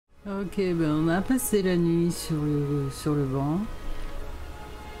Ok, ben on a passé la nuit sur le banc,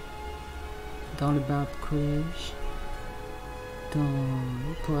 dans le bar de collège,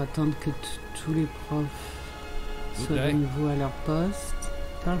 pour attendre que tous les profs soient de nouveau à leur poste.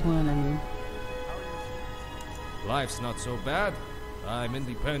 Parle-moi, l'ami. Life's not so bad. I'm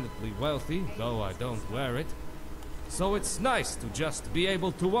independently wealthy, though I don't wear it. So it's nice to just be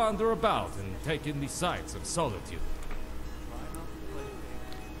able to wander about and take in the sights of solitude.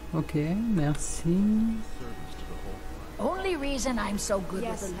 Ok, merci. Only reason I'm so good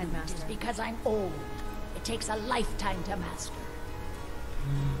with the lute is because I'm old. It takes a lifetime to master.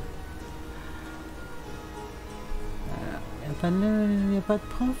 Y a pas de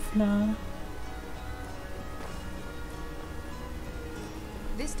prof là.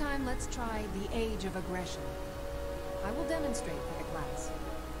 This time, let's try the Age of Aggression. I will demonstrate for the class.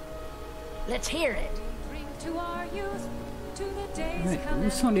 Let's hear it. Drink to our youth, to the days Ouais,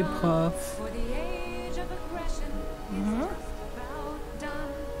 où sont les profs? for the age of aggression is just about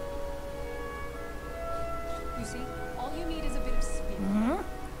done. You see, all you need is a bit of spirit.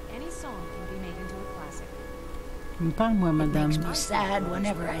 Any song can be made into a classic. Parle-moi, It madame. makes me sad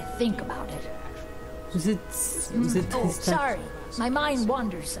whenever I think about it. Vous êtes Oh, triste. sorry. My mind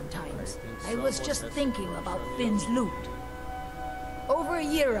wanders sometimes. I was just thinking about Finn's loot. Over a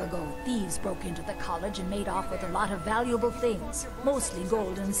year ago, thieves broke into the college and made off with a lot of valuable things, mostly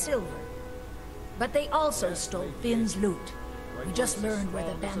gold and silver. But they also stole Finn's loot. We just learned where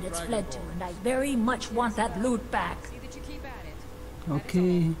the bandits fled to, and I very much want that loot back. Ok.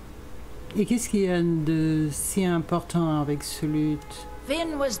 Et qu'est-ce qu'il y a de si important avec ce lutte?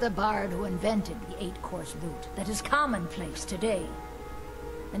 Finn was the bard who invented the 8-course loot that is commonplace today.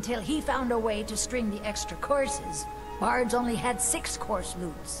 Until he found a way to string the extra courses, bards only had 6-course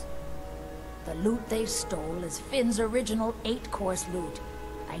loots. The loot they stole is Finn's original 8-course loot.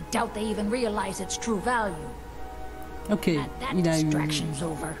 I doubt they even realize its true value. Ok, That il a eu... distraction's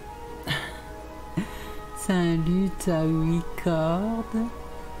over. C'est un luth à 8 cordes.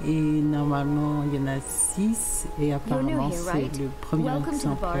 Et normalement, il y en a 6. Et apparemment, c'est le premier Welcome to the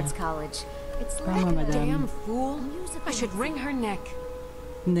exemplaire. Bard's College. It's Parle-moi, like madame. Damn fool! I should wring her neck.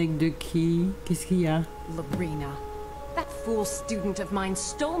 Neck de qui? Qu'est-ce qu'il y a? Lorena. That fool student of mine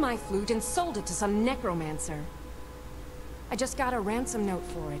stole my flute and sold it to some necromancer. I just got a ransom note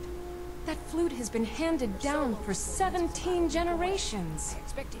for it. That flute has been handed down for 17 generations.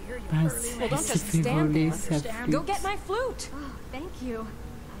 Ah, Well, don't s'est just fait stand voler there. sa Go flûte. get my flute. Oh, thank you.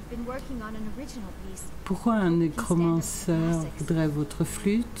 I've been working on an original piece. Pourquoi un nécromanceur voudrait votre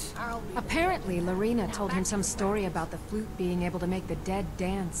flûte? Apparently, Lorena told him some story about the flute being able to make the dead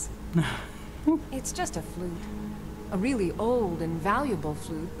dance. It's just a flute. A really old and valuable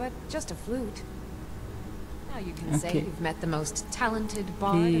flute, but just a flute. Now you can say you've met the most talented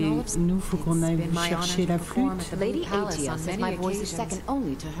bard in all of Et nous, faut qu'on aille chercher la flûte. Lady Atia says my voice is second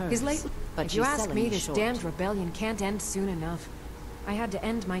only to hers. His late, but if she's you ask selling me, me this short. damned rebellion can't end soon enough. I had to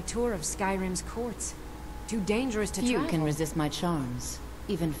end my tour of Skyrim's courts. Too dangerous to Few travel. can resist my charms.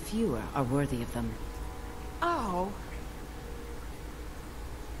 Even fewer are worthy of them. Oh,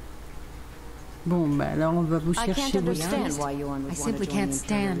 Bon, bah alors on va vous I can't chercher votre understand flûte. why Yuan would I want to simply join can't the Imperial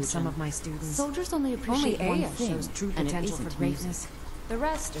stand Legion. some of my students. Soldiers only Only appreciate one Aya thing, shows true and it potential for isn't greatness. music. The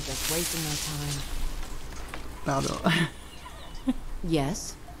rest are just wasting their time. Pardon.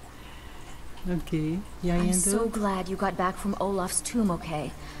 Yes? Ok, y a rien I'm so d'autre? glad you got back from Olaf's tomb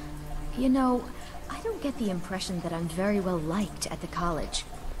okay. You know, I don't get the impression that I'm very well liked at the college.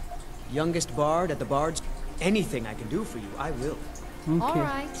 Youngest bard at the Bards. Anything I can do for you, I will. Ok. All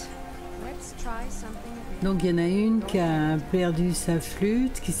right, let's try something. Donc il y en a une qui a perdu sa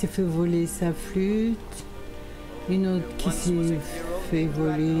flûte, qui s'est fait voler sa flûte. Une autre qui s'est fait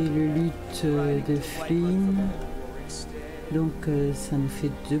voler le luth de Flynn. Donc ça nous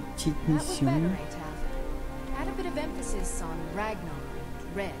fait 2 petites That was missions. better, Ataf. Add a bit of emphasis on Ragnar,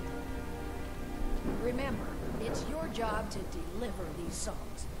 Red. Remember, it's your job to deliver these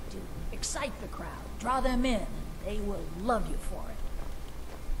songs, to excite the crowd, draw them in, and they will love you for it.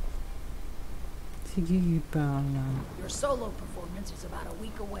 C'est qui parle là? Your solo performance is about a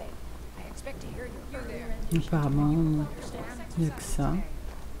week away. I expect to hear your earlier rendition. Apparemment, il n'y a que ça.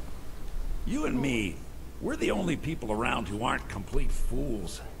 You and me, we're the only people around who aren't complete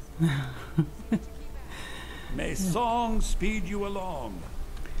fools. May song speed you along.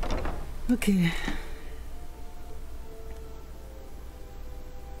 Ok.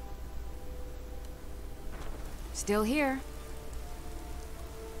 Still here.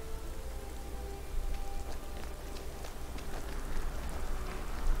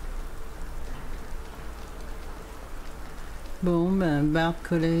 Bon, ben, Bard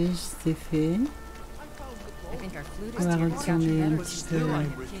College, c'est fait. On va retourner un petit peu.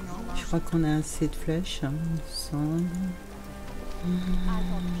 Je crois qu'on a assez de flèches, hein, il me semble.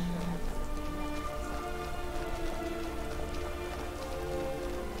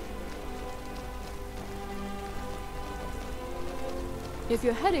 If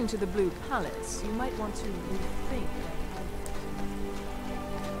you're heading to the Blue Palace, you might want to rethink.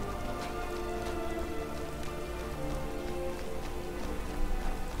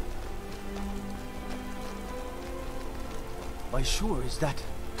 Why sure, is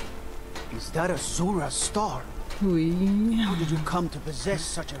that a Zora star? Oui. How did you come to possess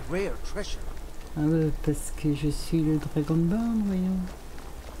such a rare treasure? Ah bah, parce que je suis le Dragonborn, voyons.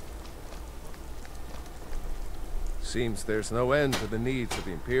 Seems there's no end to the needs of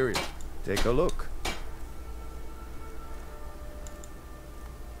the Imperium. Take a look.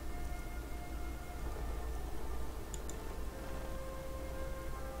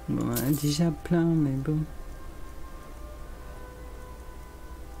 Bon, on a déjà plein, mais bon.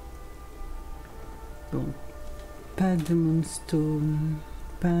 Bon, pas de Moonstone,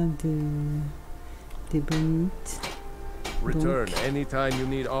 pas de d'ébonite. Return anytime you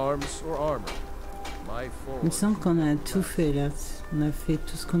need arms or armor. My Il me semble qu'on a tout fait là. On a fait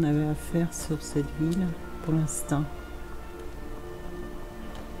tout ce qu'on avait à faire sur cette ville pour l'instant.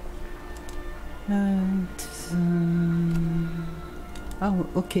 Ah,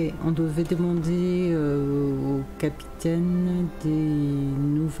 ok, on devait demander au capitaine des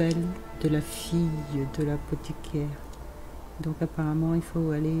nouvelles de la fille de l'apothicaire. Donc apparemment il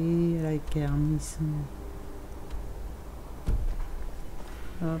faut aller à la garnison.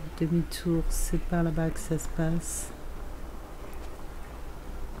 Hop, demi-tour, c'est par là-bas que ça se passe.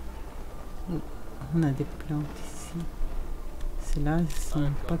 Oh, on a des plantes ici. Celles-là, elles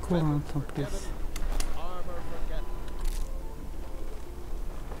sont pas courantes en plus.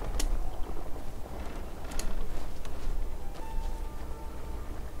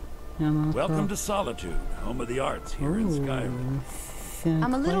 Welcome to Solitude, home of the arts here in Skyrim.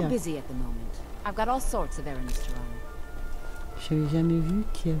 I'm a little busy at the moment. I've got all sorts of errands to run. J'avais jamais vu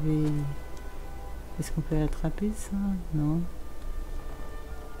qu'il y avait... Est-ce qu'on peut l'attraper ça? Non.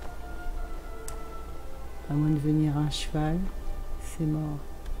 À moins de venir un cheval, c'est mort.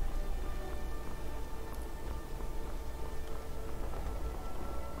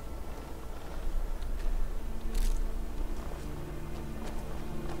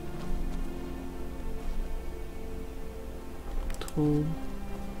 Trop.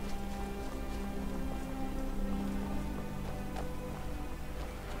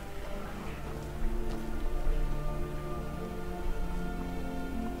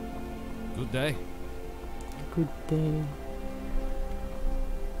 Good day. Good day.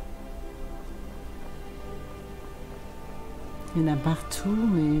 Il y en a partout,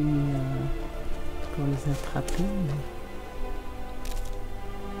 mais pour les attraper.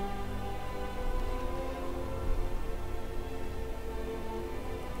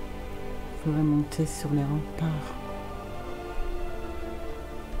 Il faudrait monter sur les remparts.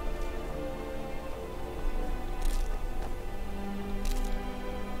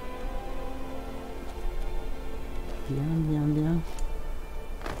 Bien, bien, bien.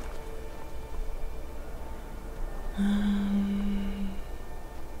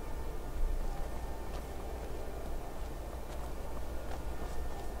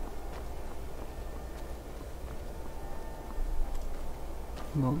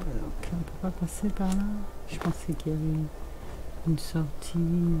 Bon, bah, ok, on peut pas passer par là. Je pensais qu'il y avait une sortie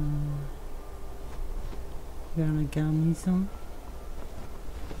vers la garnison.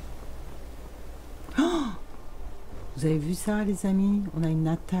 Oh! Vous avez vu ça, les amis? On a une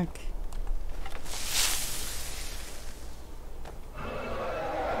attaque.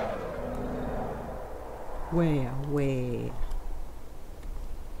 Where? Where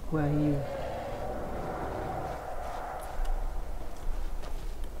are you?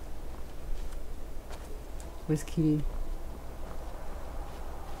 Où est-ce qu'il est?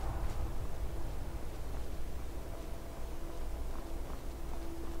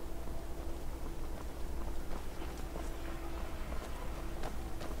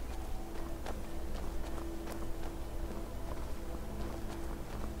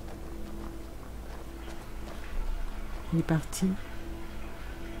 Il est parti.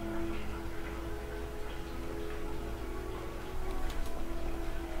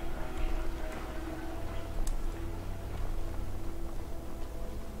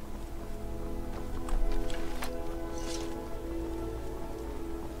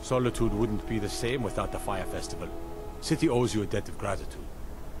 Solitude wouldn't be the same without the Fire Festival. City owes you a debt of gratitude.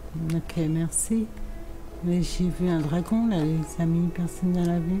 Ok, merci. Mais j'ai vu un dragon là, les amis, personne ne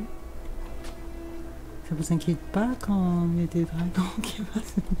l'a vu. Ça vous inquiète pas quand il y a des dragons qui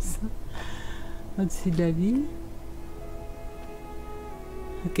passent comme ça au-dessus de la ville?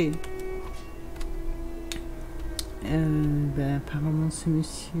 Ok. Ben, apparemment ce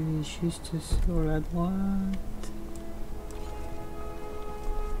monsieur est juste sur la droite.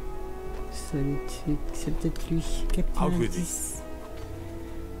 Solitude, c'est peut-être lui, Capitaine 10.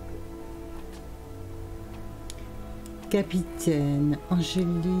 Capitaine,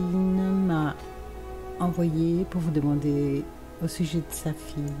 Angéline m'a envoyé pour vous demander au sujet de sa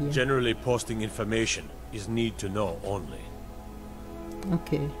fille. Generally posting information is need to know only.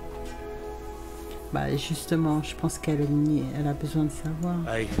 Ok. Bah justement, je pense qu'elle a besoin de savoir.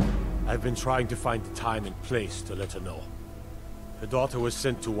 I've been trying to find the time and place to let her know. Her daughter was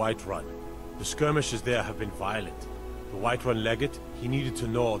sent to Whiterun. The skirmishes there have been violent. The Whiterun legate, he needed to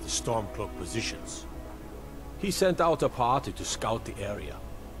know the Stormcloak positions. He sent out a party to scout the area.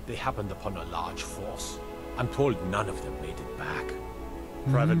 They happened upon a large force. I'm told none of them made it back.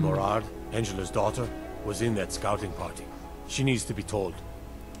 Private Morard, Angela's daughter, was in that scouting party. She needs to be told.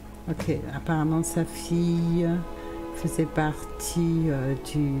 Ok, apparemment sa fille faisait partie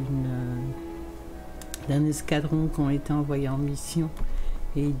d'un escadron qui ont été envoyés en mission.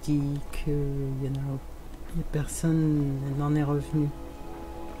 Et il dit qu'il y en a personne n'en est revenu.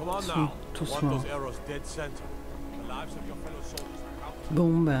 Ils sont tous morts.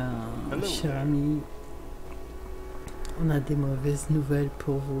 Bon ben, cher ami, on a des mauvaises nouvelles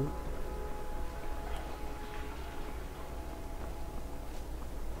pour vous.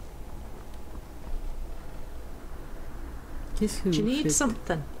 Qu'est-ce que vous faites? You need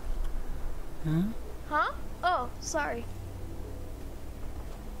something. Hein? Huh? Oh, sorry.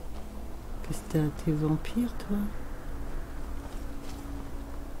 Qu'est-ce que t'es vampire, toi?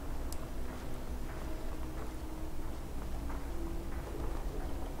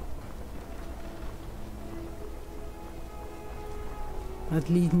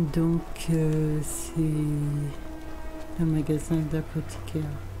 Adeline, donc, c'est le magasin d'apothicaire.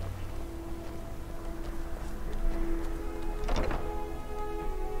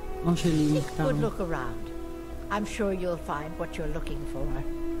 Angéline, Take a good look around. I'm sure you'll find what you're looking for.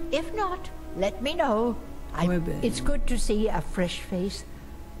 If not, let me know. It's good to see a fresh face.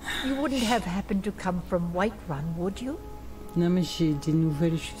 You wouldn't have happened to come from Whiterun, would you? Non, mais j'ai des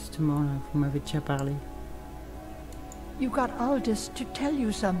nouvelles justement là. Vous m'avez déjà parlé. You got Aldous to tell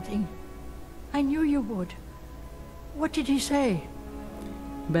you something. I knew you would. What did he say?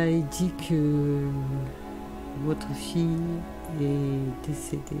 Bah, il dit que votre fille est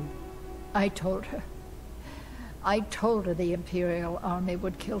décédée. I told her. I told her the Imperial Army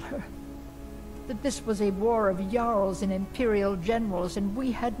would kill her. That this was a war of Jarls and Imperial generals, and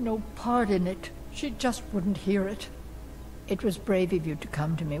we had no part in it. She just wouldn't hear it. It was brave of you to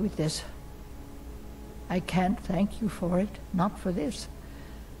come to me with this. I can't thank you for it, not for this.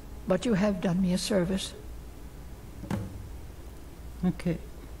 But you have done me a service. Ok.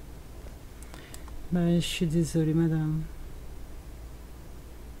 Bah, je suis désolée, madame.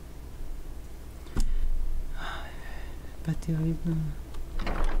 Pas terrible.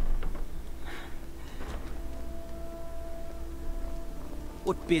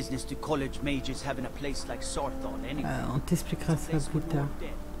 What business do college mages have in a place like Sarthon anyway? On t'expliquera ça plus tard.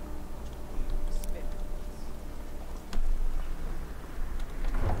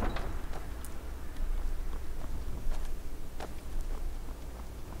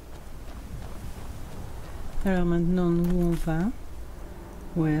 Alors maintenant, nous on va.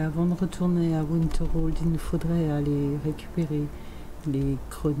 Ouais, avant de retourner à Winterhold, il nous faudrait aller récupérer les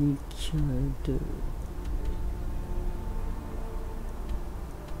chroniques de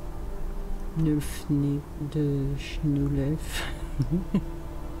Nulfne de Schnulev.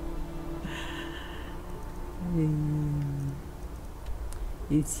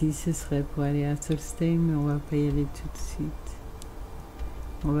 Et ici, ce serait pour aller à Solstheim, mais on va pas y aller tout de suite.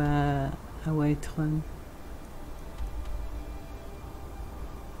 On va à Whiterun.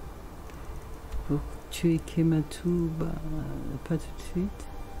 Pour tuer Kematu, bah, pas tout de suite.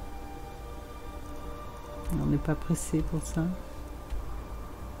 On n'est pas pressé pour ça.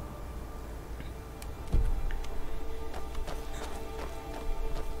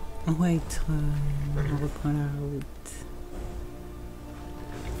 Whiterun, on reprend la route.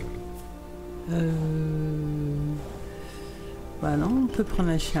 Bah non, on peut prendre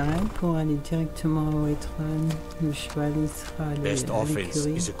la charrette pour aller directement à Whiterun. Le cheval il sera à Best offense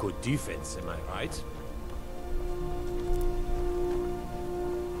l'écurie. is a good defense, am I right?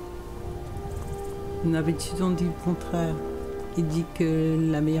 D'habitude on dit le contraire. Il dit que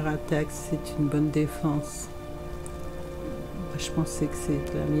la meilleure attaque, c'est une bonne défense. Moi, je pensais que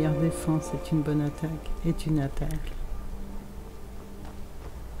c'est la meilleure défense, c'est une bonne attaque, est une attaque.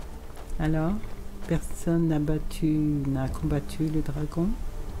 Alors, personne n'a combattu le dragon.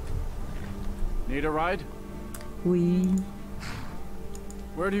 Need a ride? Oui.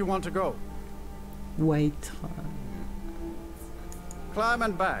 Where do you want to go? White. Climb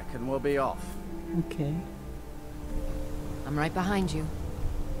and back and we'll be off. Ok. I'm right behind you.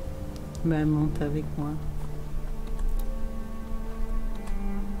 Ben, monte avec moi.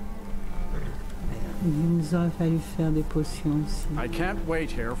 Il nous aurait fallu faire des potions aussi. I can't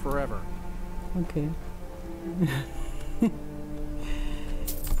wait here forever. Ok.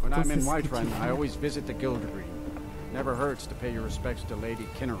 When I'm in Whiterun, I always visit the Guild Green. Never hurts to pay your respects to Lady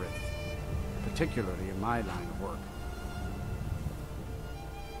Kinnereth, particularly in my line of work.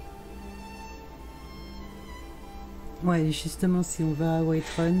 Ouais, justement, si on va à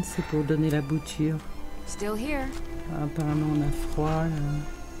Whiterun, c'est pour donner la bouture. Still here. Apparemment, on a froid.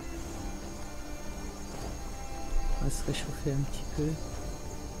 On va se réchauffer un petit peu.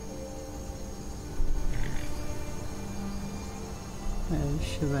 Le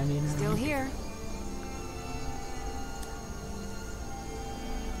cheval est là. Still here.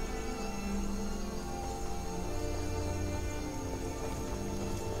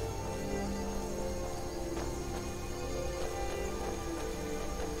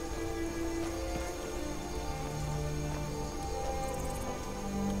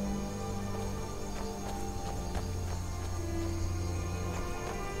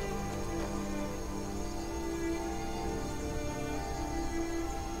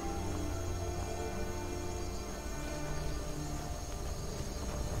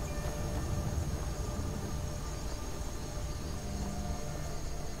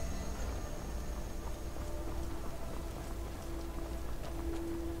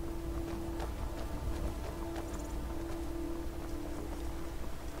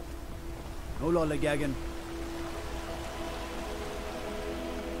 No lollygagging.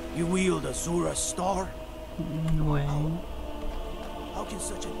 You wield Azura's star? Ouais. How can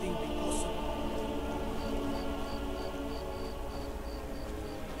such a thing be possible?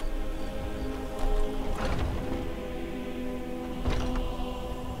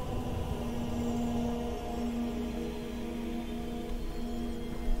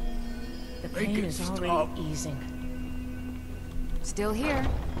 The pain is already easing. Still here.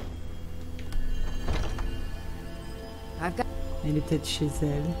 Elle est peut-être chez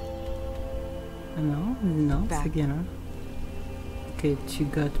elle. Ah non, non, c'est bien là. Ok, tu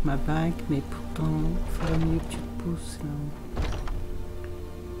gâtes ma bague, mais pourtant, il faudrait mieux que tu te pousses là.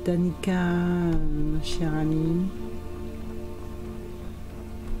 Danica, ma chère amie.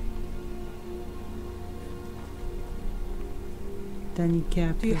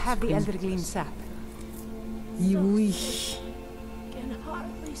 Danica. Do you have the Eldergleam sap? Oui.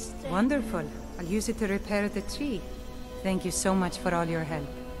 Wonderful. I'll use it to repair the tree. Thank you so much for all your help.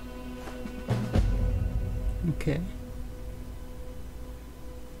 Ok.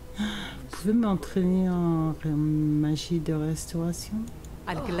 Vous pouvez m'entraîner en magie de restauration?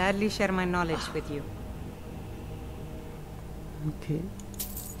 I'll gladly share my knowledge with you. Ok.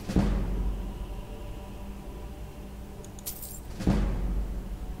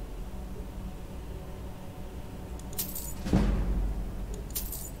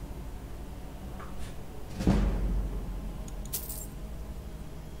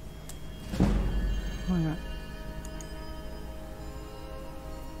 Voilà.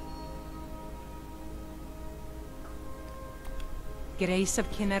 Grace of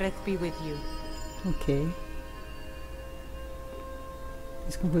Kinnereth be with you. Ok.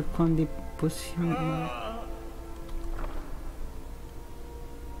 Est-ce qu'on peut prendre des potions?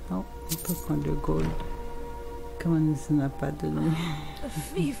 Oh, on peut prendre le gold. Comment on ne s'en a pas donné? The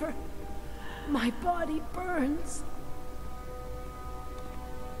fever. My body burns.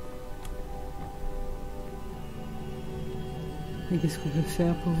 Et qu'est-ce qu'on peut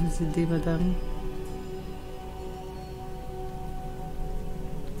faire pour vous aider, madame?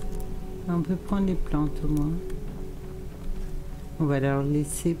 On peut prendre les plantes au moins. On va leur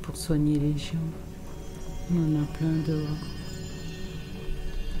laisser pour soigner les gens. On en a plein dehors.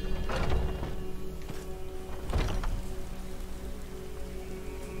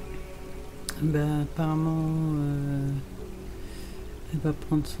 Ben, apparemment, elle va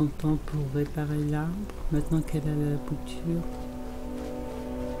prendre son temps pour réparer l'arbre, maintenant qu'elle a la bouture.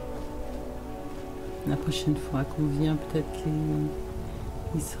 La prochaine fois qu'on vient, peut-être qu'il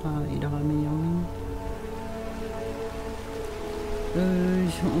aura meilleur mine.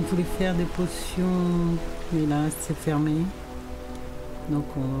 On voulait faire des potions, mais là c'est fermé. Donc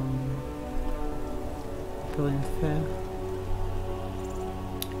on peut rien faire.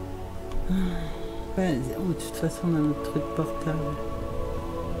 Ouais, de toute façon on a notre truc portable.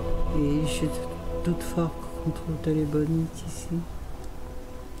 Et je doute fort qu'on trouve de l'ébonite ici.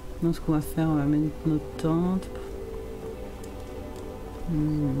 Donc ce qu'on va faire, on va mettre notre tente.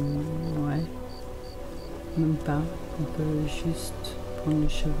 Ouais. Même pas. On peut juste prendre le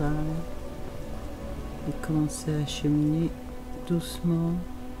cheval et commencer à cheminer doucement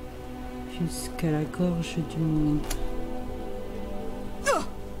jusqu'à la gorge du monde.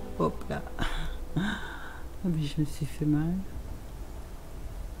 Hop là. Ah, mais je me suis fait mal.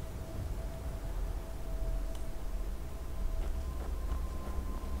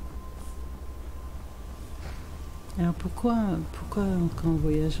 Alors pourquoi quand on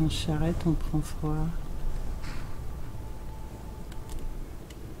voyage en charrette on prend froid?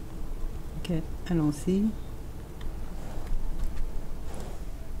 Ok, allons-y.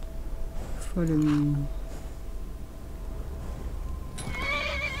 Follow me.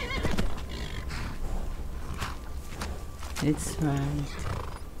 It's right.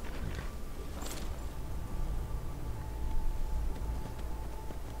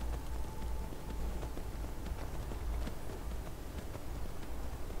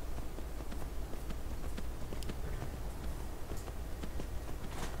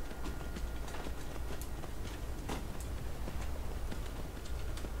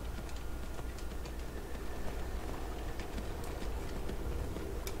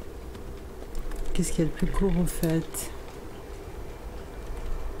 Qu'est-ce qu'il y a de plus court en fait?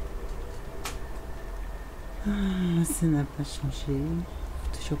 Ça n'a pas changé.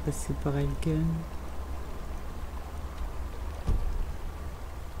 Faut toujours passer par Elgun.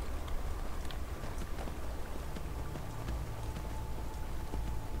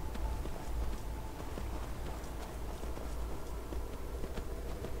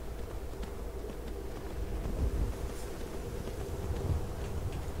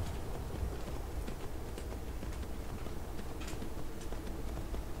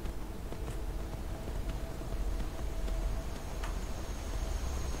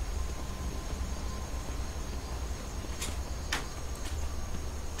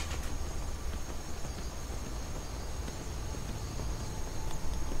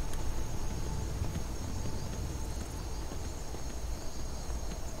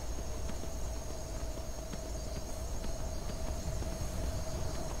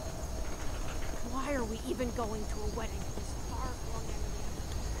 Even going to a wedding this far flung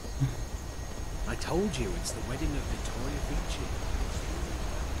area. I told you, it's the wedding of Victoria Vici.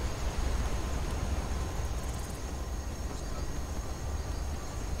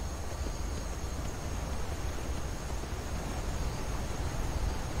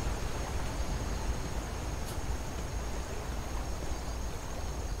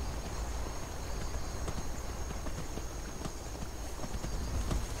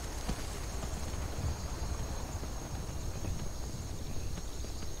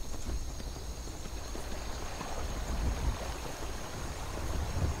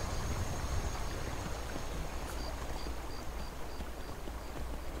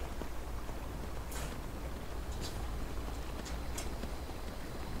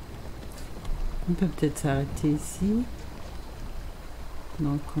 On peut peut-être s'arrêter ici.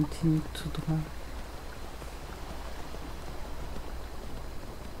 Non, on continue tout droit.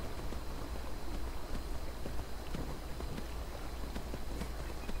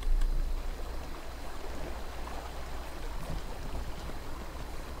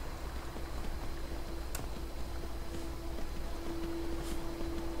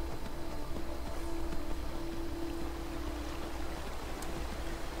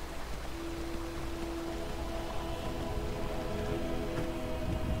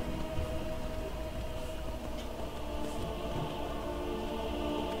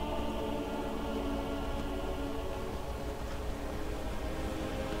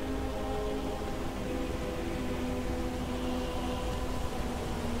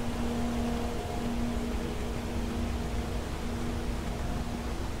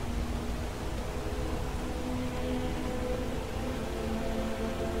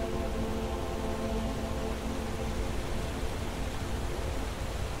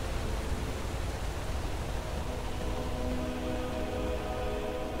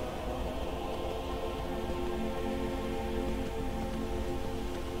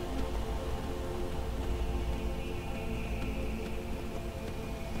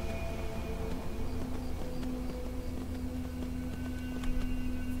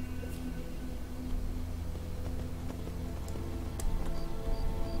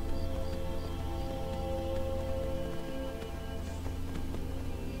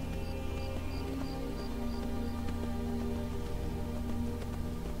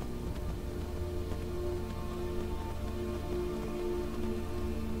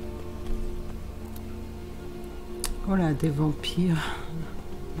 Voilà, des vampires.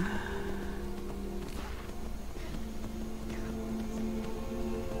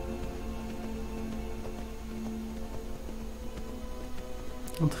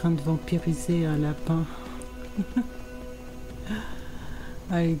 En train de vampiriser un lapin.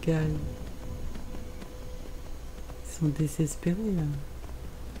 Ah les gars, ils sont désespérés là.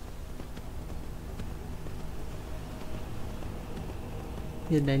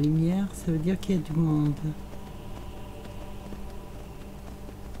 Il y a de la lumière, ça veut dire qu'il y a du monde.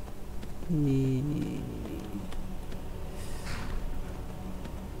 Et...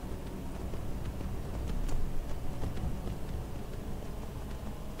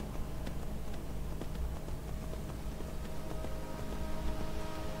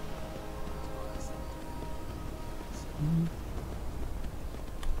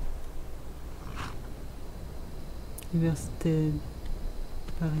 Université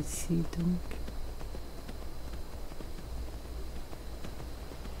par ici donc.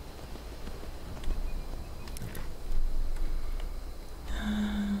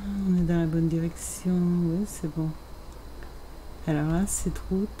 On est dans la bonne direction, oui c'est bon. Alors là cette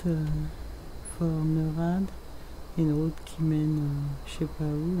route Fort Neurad, une route qui mène je sais pas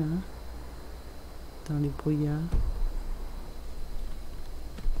où là, dans les brouillards.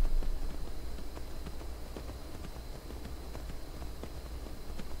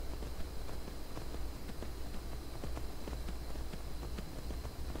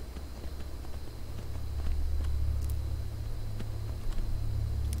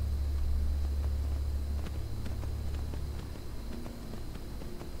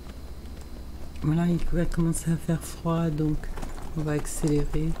 Voilà, il va commencer à faire froid, donc on va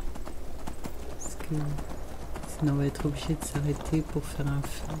accélérer parce que sinon on va être obligé de s'arrêter pour faire un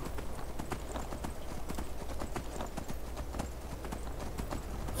feu.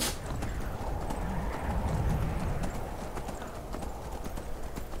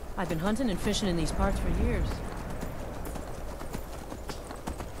 I've been hunting and fishing in these parts for years.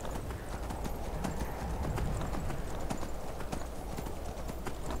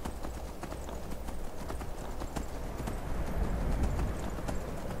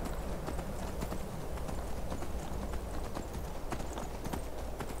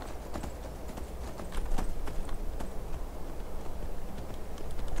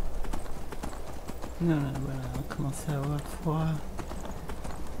 Voilà, on commence à avoir froid.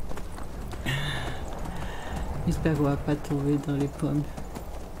 J'espère qu'on va pas tomber dans les pommes.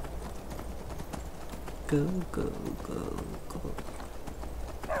 Go, go, go, go.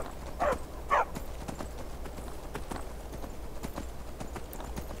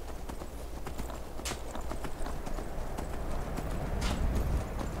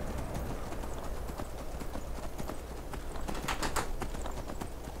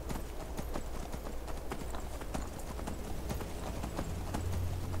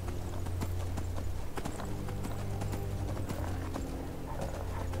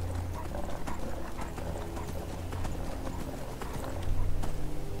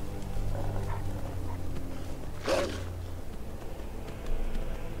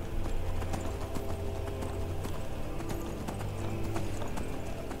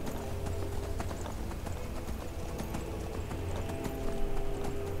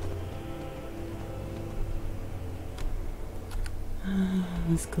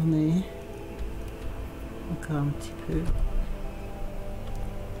 Où est-ce qu'on est? Encore un petit peu.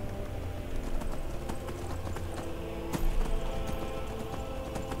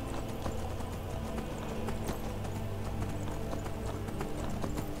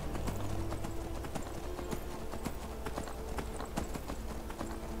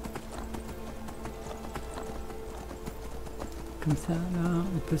 Comme ça, là,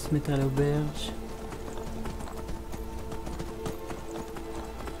 on peut se mettre à l'auberge.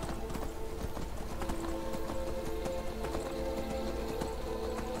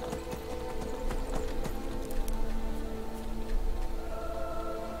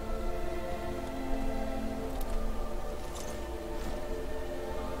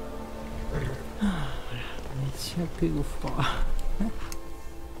 Échappé au froid.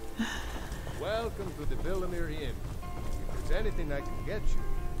 Welcome to the Villamere Inn. If there's anything I can get you,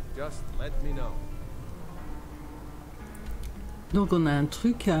 just let me know. Donc on a un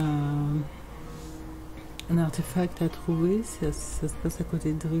truc à... un artefact à trouver, ça se passe à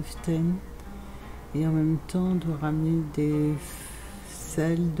côté de Riften. Et en même temps on doit ramener des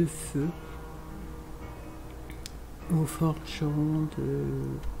sels de feu au forgeron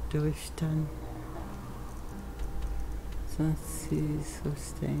de Riften. Ça c'est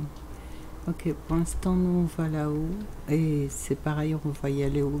Solstein. Ok, pour l'instant nous on va là-haut et c'est pareil, on va y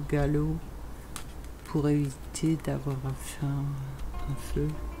aller au galop pour éviter d'avoir à faire un feu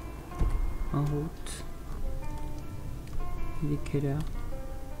en route. Il est quelle heure?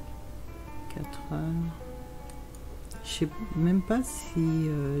 4 heures. Je sais même pas si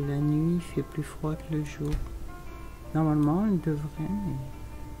la nuit fait plus froid que le jour. Normalement, elle devrait, mais...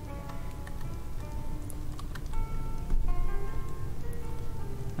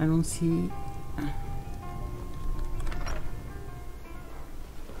 Allons-y.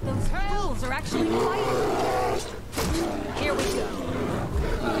 Those wolves are actually fighting. Here we go.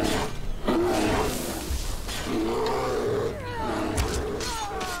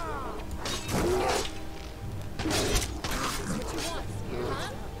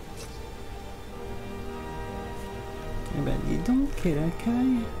 Eh ben dis donc, quelle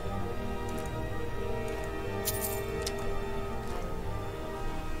accueil.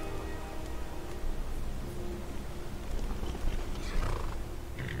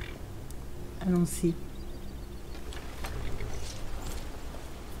 Allons-y.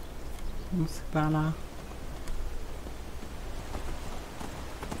 Bon, c'est par là.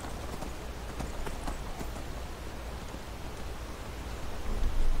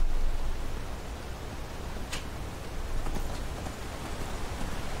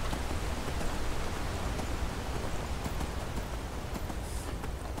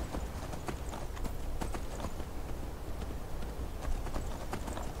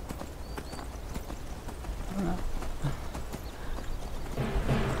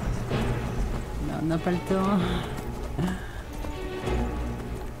 On n'a pas le temps.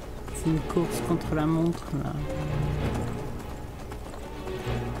 C'est une course contre la montre là.